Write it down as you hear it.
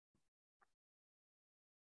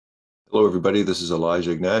Hello, everybody. This is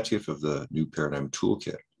Elijah Ignatieff of the New Paradigm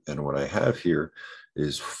Toolkit. And what I have here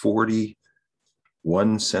is 40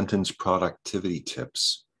 one-sentence productivity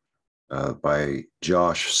tips by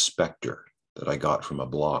Josh Spector that I got from a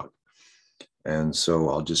blog. And so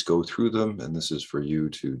I'll just go through them, and this is for you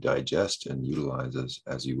to digest and utilize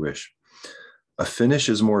as you wish. A finish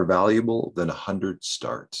is more valuable than 100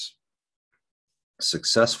 starts.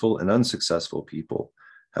 Successful and unsuccessful people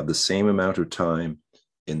have the same amount of time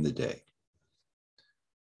in the day.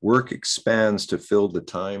 Work expands to fill the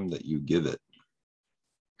time that you give it.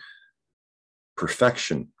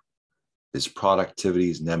 Perfection is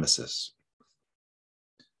productivity's nemesis.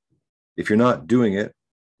 If you're not doing it,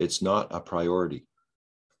 it's not a priority.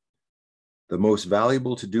 The most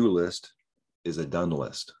valuable to-do list is a done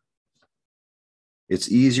list.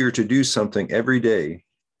 It's easier to do something every day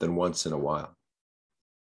than once in a while.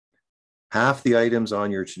 Half the items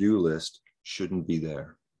on your to-do list shouldn't be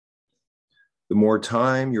there. The more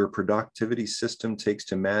time your productivity system takes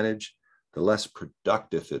to manage, the less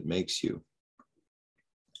productive it makes you.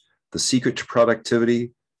 The secret to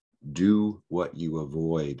productivity: do what you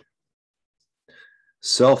avoid.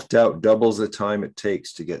 Self-doubt doubles the time it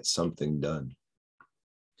takes to get something done.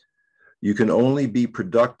 You can only be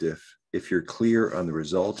productive if you're clear on the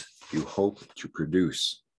result you hope to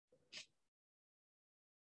produce.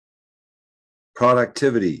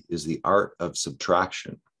 Productivity is the art of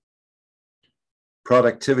subtraction.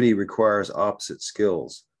 Productivity requires opposite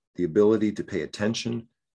skills, the ability to pay attention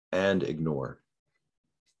and ignore.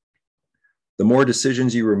 The more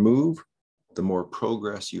decisions you remove, the more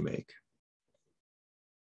progress you make.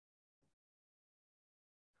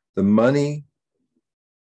 The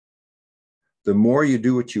more you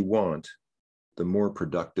do what you want, the more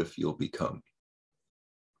productive you'll become.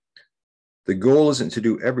 The goal isn't to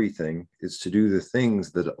do everything, it's to do the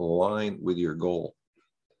things that align with your goal.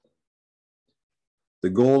 The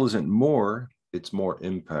goal isn't more, it's more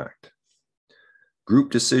impact. Group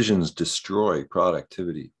decisions destroy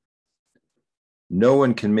productivity. No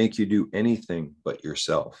one can make you do anything but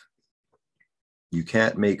yourself. You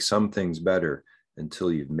can't make some things better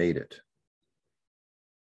until you've made it.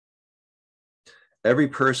 Every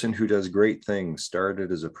person who does great things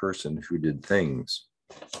started as a person who did things.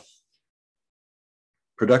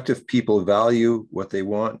 Productive people value what they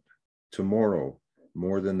want tomorrow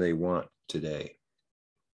more than they want today.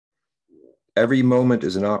 Every moment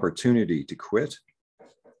is an opportunity to quit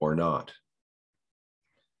or not.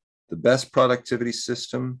 The best productivity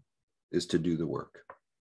system is to do the work.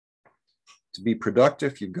 To be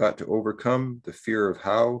productive, you've got to overcome the fear of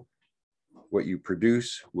how what you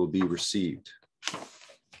produce will be received.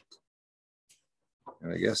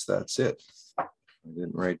 And I guess that's it. I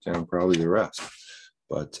didn't write down probably the rest,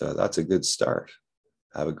 but that's a good start.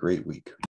 Have a great week.